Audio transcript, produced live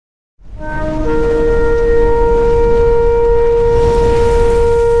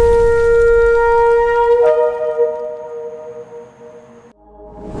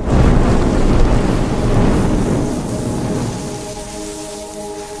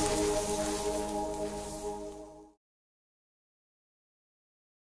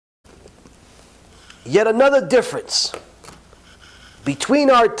yet another difference between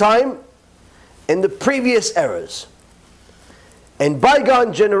our time and the previous eras. In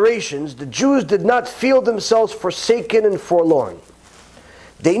bygone generations, the Jews did not feel themselves forsaken and forlorn.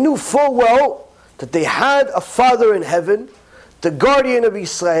 They knew full well that they had a Father in heaven, the guardian of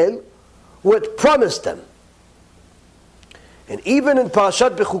Israel, who had promised them. And even in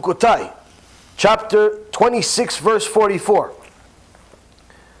Parashat Bechukotai, chapter 26, verse 44,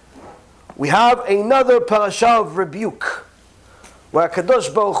 we have another parasha of rebuke, where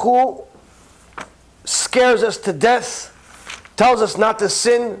Kadosh Baruch Hu scares us to death, tells us not to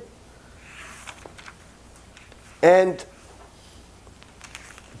sin, and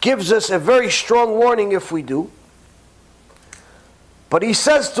gives us a very strong warning if we do. But he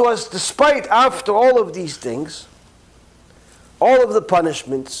says to us, despite after all of these things, all of the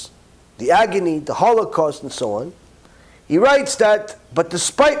punishments, the agony, the Holocaust, and so on, he writes that, but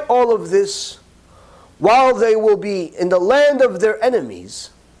despite all of this, while they will be in the land of their enemies,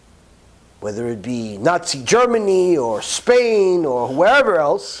 whether it be Nazi Germany or Spain or wherever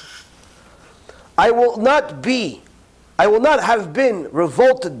else, I will not have been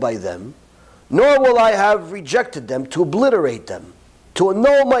revolted by them, nor will I have rejected them to obliterate them, to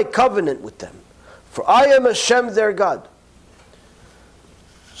annul my covenant with them. For I am HaShem their God.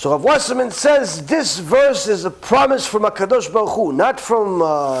 So Rav Wasserman says this verse is a promise from HaKadosh Baruch Hu, not from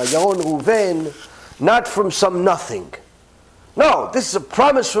Yaron Reuven, not from some nothing. No, this is a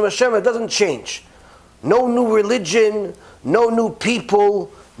promise from HaShem that doesn't change. No new religion, no new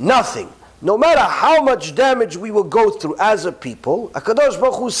people, nothing. No matter how much damage we will go through as a people, HaKadosh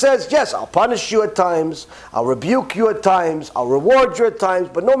Baruch Hu says, yes, I'll punish you at times, I'll rebuke you at times, I'll reward you at times,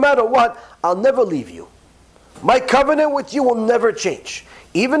 but no matter what, I'll never leave you. My covenant with you will never change.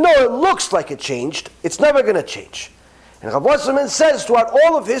 Even though it looks like it changed, it's never going to change. And Rav Wasserman says throughout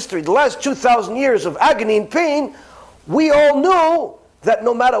all of history, the last 2,000 years of agony and pain, we all knew that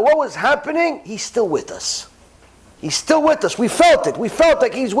no matter what was happening, He's still with us. He's still with us. We felt it. We felt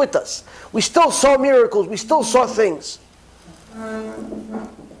like He's with us. We still saw miracles. We still saw things.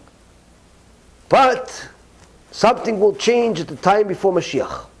 But something will change at the time before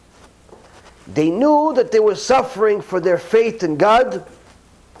Mashiach. They knew that they were suffering for their faith in God,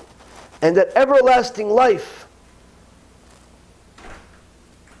 and that everlasting life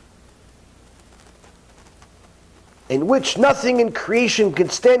in which nothing in creation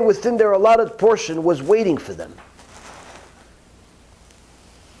could stand within their allotted portion was waiting for them.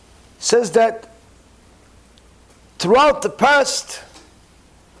 It says that throughout the past,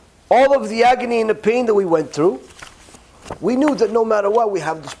 all of the agony and the pain that we went through, we knew that no matter what, we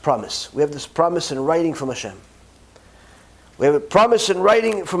have this promise. We have this promise in writing from HaShem. We have a promise in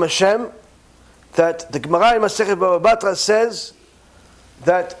writing from HaShem that the Gemara in Masechet Baba Batra says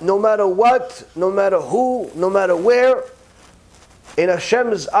that no matter what, no matter who, no matter where, in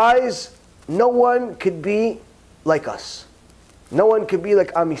Hashem's eyes, no one could be like us. No one could be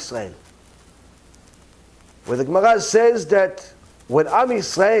like Am Yisrael. Where the Gemara says that when Am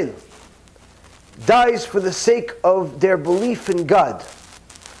Yisrael dies for the sake of their belief in God,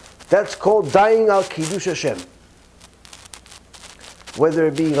 that's called dying al Kiddush Hashem. Whether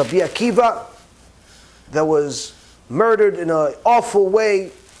it be Rabbi Akiva, that was murdered in an awful way.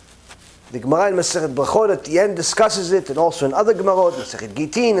 The Gemara in Masechet Brachot at the end discusses it, and also in other Gemarot, Masechet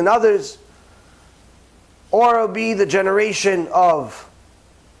Gitin and others. Or it will be the generation of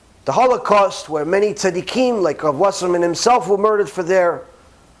the Holocaust, where many tzaddikim, like Rav Wasserman himself, were murdered for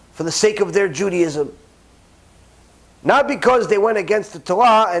the sake of their Judaism. Not because they went against the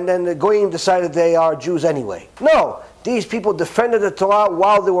Torah and then the Goyim decided they are Jews anyway. No, these people defended the Torah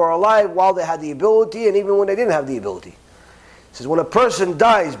while they were alive, while they had the ability, and even when they didn't have the ability. It says when a person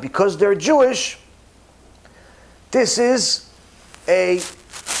dies because they're Jewish, this is a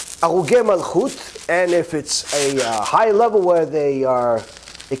arugei malchut, and if it's a high level where they are,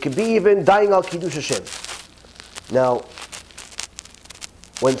 it could be even dying al Kiddush Hashem. Now,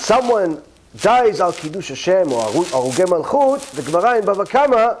 when someone dies al Kiddush Hashem or arugei malchut, the Gemara in Bava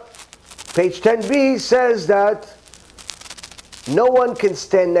Kama, page 10b, says that no one can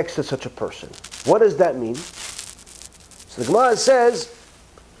stand next to such a person. What does that mean? So the Gemara says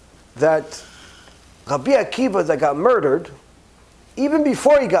that Rabbi Akiva that got murdered, even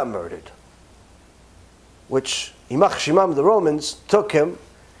before he got murdered, which Imach Shimam, the Romans, took him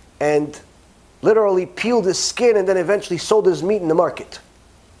and literally peeled his skin and then eventually sold his meat in the market.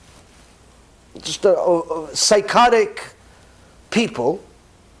 Just a psychotic people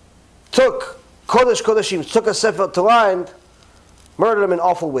took Kodesh Kodeshim, took a Sefer Torah and murdered him in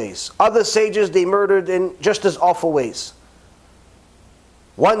awful ways. Other sages they murdered in just as awful ways.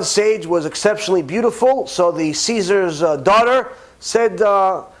 One sage was exceptionally beautiful, so the Caesar's daughter said,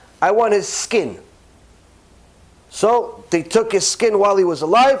 I want his skin. So they took his skin while he was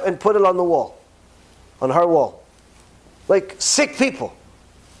alive and put it on the wall, on her wall. Like sick people.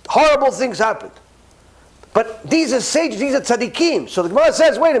 Horrible things happened. But these are sages, these are tzaddikim. So the Gemara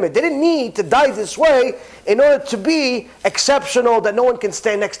says, wait a minute, they didn't need to die this way in order to be exceptional that no one can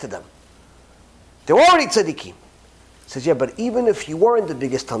stand next to them. They were already tzaddikim. Says, yeah, but even if you weren't the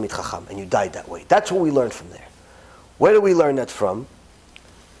biggest Talmid Chacham and you died that way, that's what we learned from there. Where do we learn that from?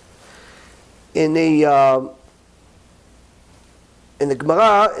 In the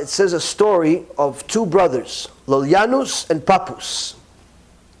Gemara, it says a story of two brothers, Lolyanus and Papus,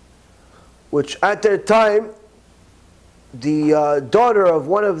 which at their time, the daughter of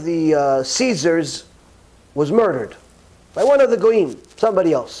one of the Caesars was murdered by one of the Goyim,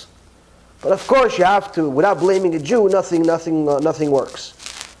 somebody else. But of course, you have to, without blaming a Jew, nothing works.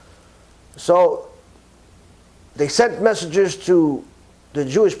 So they sent messengers to the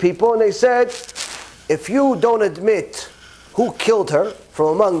Jewish people, and they said, if you don't admit who killed her from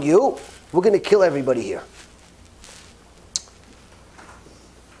among you, we're going to kill everybody here.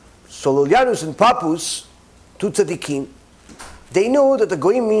 So Lolyanus and Papus, two tzaddikim, they knew that the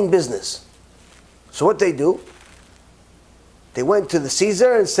Goyim mean business. So what they do? They went to the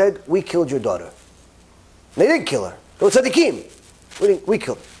Caesar and said, we killed your daughter. And they didn't kill her. They were tzaddikim. We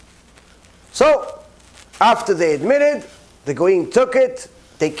killed her. So, after they admitted, the Goyim took it,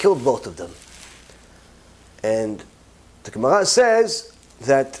 they killed both of them. And the Gemara says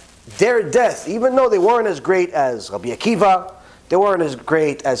that their death, even though they weren't as great as Rabbi Akiva, they weren't as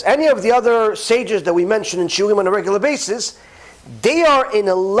great as any of the other sages that we mention in Shurim on a regular basis, they are in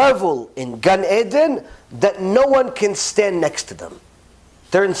a level in Gan Eden that no one can stand next to them.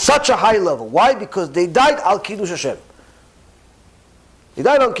 They're in such a high level. Why? Because they died al Kiddush Hashem. They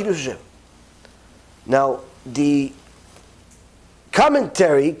died on Kiddush Hashem. Now, the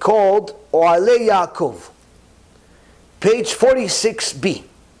commentary called Oalei Yaakov, page 46b,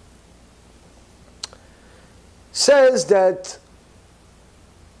 says that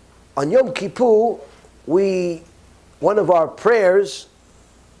on Yom Kippur, one of our prayers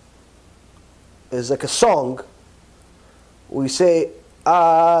is like a song. We say,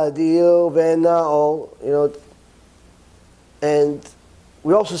 Adil Vena'ol, and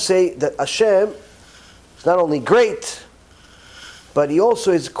we also say that Hashem is not only great, but He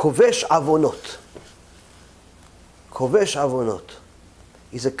also is Kovesh Avonot. Kovesh Avonot.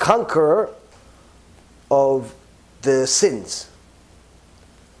 He's a conqueror of the sins.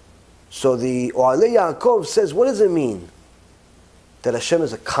 So the Oalei Yaakov says, what does it mean that Hashem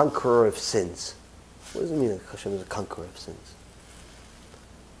is a conqueror of sins? What does it mean that Hashem is a conqueror of sins?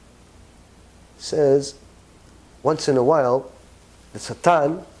 It says, once in a while, the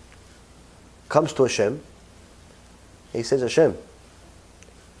Satan comes to Hashem, and he says, Hashem,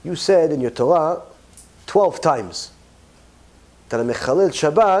 you said in your Torah 12 times that a Mechalel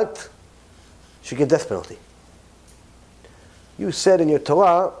Shabbat should get death penalty. You said in your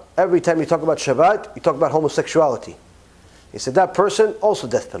Torah, every time you talk about Shabbat, you talk about homosexuality. He said that person, also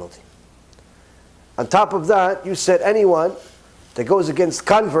death penalty. On top of that, you said anyone that goes against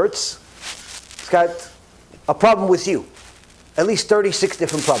converts has got a problem with you. At least 36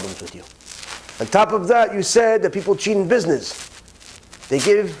 different problems with you. On top of that, you said that people cheat in business. They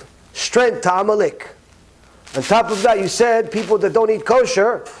give strength to Amalek. On top of that, you said people that don't eat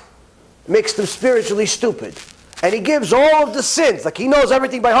kosher makes them spiritually stupid. And he gives all of the sins, like he knows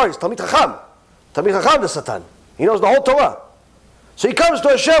everything by heart. He's Talmid Chacham. Talmid Chacham, the Satan. He knows the whole Torah. So he comes to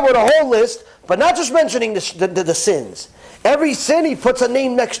Hashem with a whole list, but not just mentioning the sins. Every sin he puts a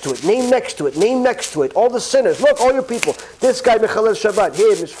name next to it, name next to it, name next to it. All the sinners. Look, all your people. This guy, Mechalel Shabbat,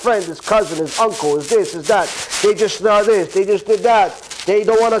 him, his friend, his cousin, his uncle, his this, his that. They just know this, they just did that. They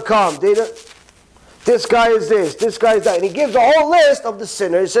don't want to come. This guy is this guy is that. And he gives a whole list of the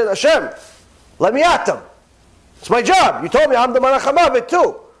sinners. He says, Hashem, let me at them. It's my job. You told me I'm the Malach HaMavet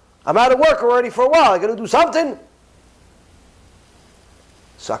too. I'm out of work already for a while. I got to do something.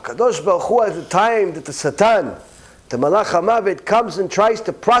 So HaKadosh Baruch Hu, at the time that the Satan, the Malach HaMavet, comes and tries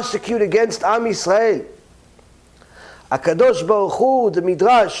to prosecute against Am Yisrael, HaKadosh Baruch Hu, the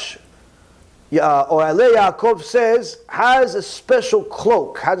Midrash, Oalei Yaakov says, has a special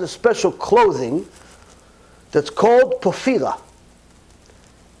cloak, has a special clothing that's called Porphyra.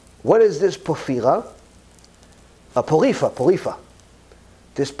 What is this Porphyra? A Porifa.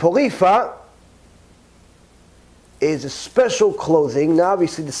 This Porifa is a special clothing. Now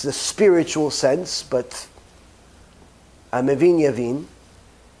obviously this is a spiritual sense, but Amevin Yavin.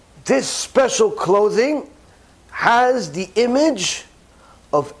 This special clothing has the image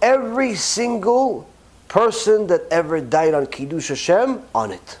of every single person that ever died on Kiddush Hashem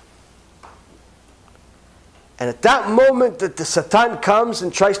on it. And at that moment that the Satan comes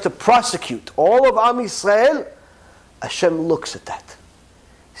and tries to prosecute all of Am Yisrael, Hashem looks at that.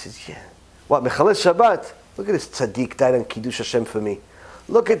 He says, yeah. What, Mechales Shabbat? Look at this tzaddik died on Kiddush Hashem for me.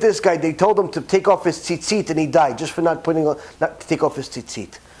 Look at this guy. They told him to take off his tzitzit and he died just for not to take off his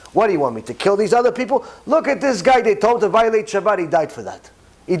tzitzit. What do you want me to kill these other people? Look at this guy. They told him to violate Shabbat. He died for that.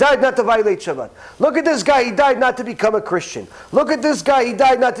 He died not to violate Shabbat. Look at this guy. He died not to become a Christian. Look at this guy. He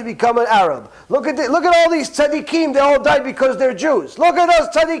died not to become an Arab. Look at all these tzaddikim. They all died because they're Jews. Look at those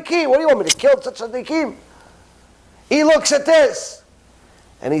tzaddikim. What do you want me to kill such tzaddikim? He looks at this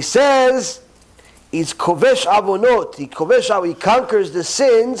and he says, he's kovesh avonot. He conquers the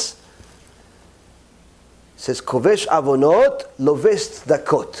sins. It says kovesh avonot loves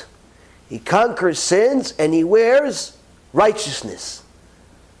tzedakot. He conquers sins and he wears righteousness.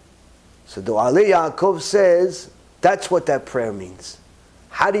 So the Ali Yaakov says that's what that prayer means.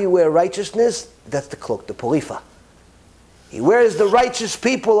 How do you wear righteousness? That's the cloak, the polifa. He wears the righteous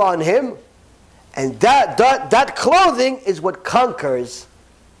people on him, and that clothing is what conquers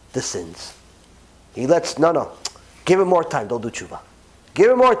the sins. He lets, no, give him more time, they'll do tshuva.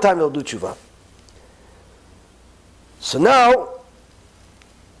 Give him more time, they'll do tshuva. So now,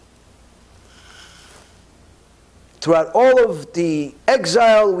 throughout all of the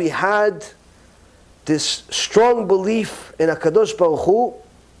exile, we had this strong belief in HaKadosh Baruch Hu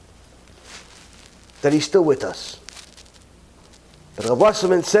that He's still with us. But Rav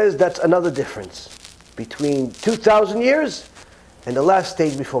Wasserman says that's another difference between 2,000 years and the last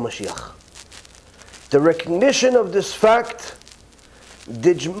stage before MaShiach. The recognition of this fact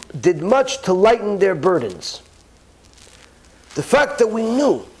did much to lighten their burdens. The fact that we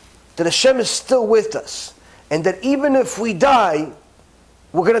knew that Hashem is still with us, and that even if we die,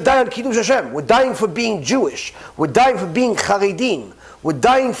 we're going to die on Kiddush Hashem. We're dying for being Jewish. We're dying for being Charedim. We're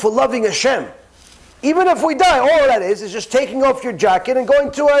dying for loving Hashem. Even if we die, all that is just taking off your jacket and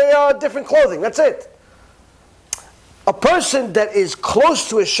going to a different clothing. That's it. A person that is close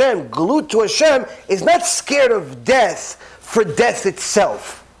to Hashem, glued to Hashem, is not scared of death for death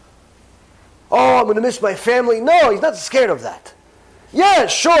itself. Oh, I'm going to miss my family. No, he's not scared of that. Yeah,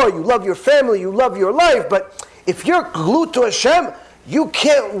 sure, you love your family, you love your life, but if you're glued to Hashem, you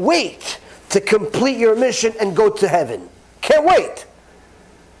can't wait to complete your mission and go to heaven. Can't wait.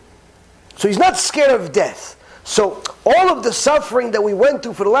 So he's not scared of death. So all of the suffering that we went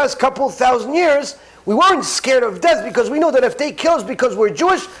through for the last couple of thousand years, we weren't scared of death because we know that if they kill us because we're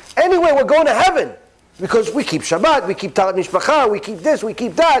Jewish, anyway, we're going to heaven. Because we keep Shabbat, we keep Talat Mishpacha, we keep this, we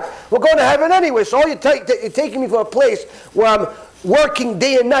keep that. We're going to heaven anyway. So all you're taking me from a place where I'm working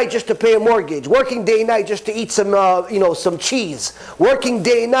day and night just to pay a mortgage, working day and night just to eat some cheese, working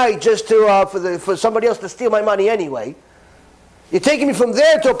day and night just to for somebody else to steal my money anyway. You're taking me from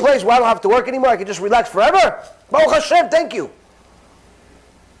there to a place where I don't have to work anymore. I can just relax forever. Baruch Hashem, thank you.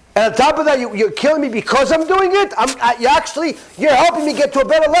 And on top of that, you're killing me because I'm doing it. You're helping me get to a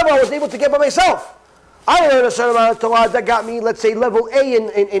better level I was able to get by myself. I learned a certain amount of Torah that got me, let's say, level A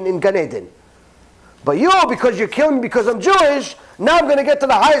in Gan Eden. But you, because you're killing me because I'm Jewish, now I'm going to get to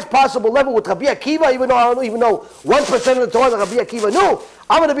the highest possible level with Rabbi Akiva, even though I don't even know 1% of the Torah that Rabbi Akiva knew.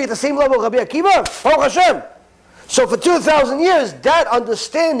 I'm going to be at the same level of Rabbi Akiva. Baruch Hashem. So for 2,000 years, that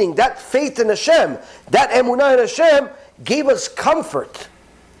understanding, that faith in Hashem, that emunah in Hashem, gave us comfort.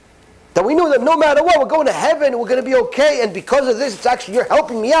 That we knew that no matter what, we're going to heaven, we're going to be okay, and because of this, it's actually, you're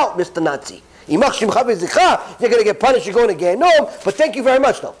helping me out, Mr. Nazi. You're going to get punished, you're going to Gehinnom, but thank you very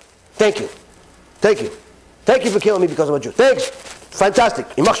much, though. Thank you. Thank you. Thank you for killing me because I'm a Jew. Thanks. Fantastic.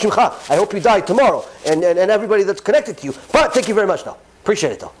 I hope you die tomorrow, and everybody that's connected to you. But thank you very much, though.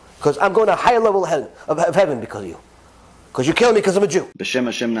 Appreciate it, though. Because I'm going to a higher level of heaven because of you. Because you killed me because I'm a Jew. B'Shem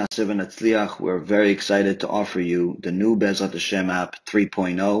Hashem Na'aseh V'Natzliach, we're very excited to offer you the new Be'ezrat Hashem app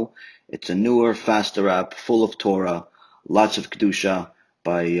 3.0. It's a newer, faster app, full of Torah, lots of Kedusha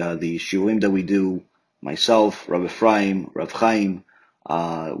by the shiurim that we do, myself, Rav Ephraim, Rav Chaim,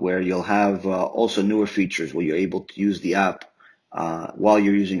 where you'll have also newer features where you're able to use the app while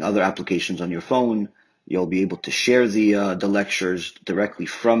you're using other applications on your phone. You'll be able to share the lectures directly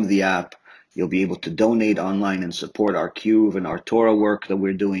from the app. You'll be able to donate online and support our Kiruv and our Torah work that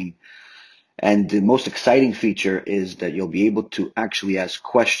we're doing. And the most exciting feature is that you'll be able to actually ask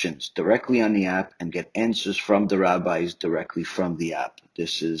questions directly on the app and get answers from the rabbis directly from the app.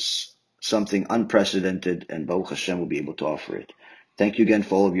 This is something unprecedented, and Baruch Hashem will be able to offer it. Thank you again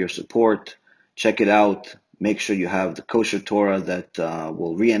for all of your support. Check it out. Make sure you have the kosher Torah that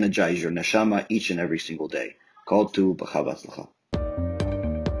will re-energize your neshama each and every single day. Call to B'chava Tzlacha.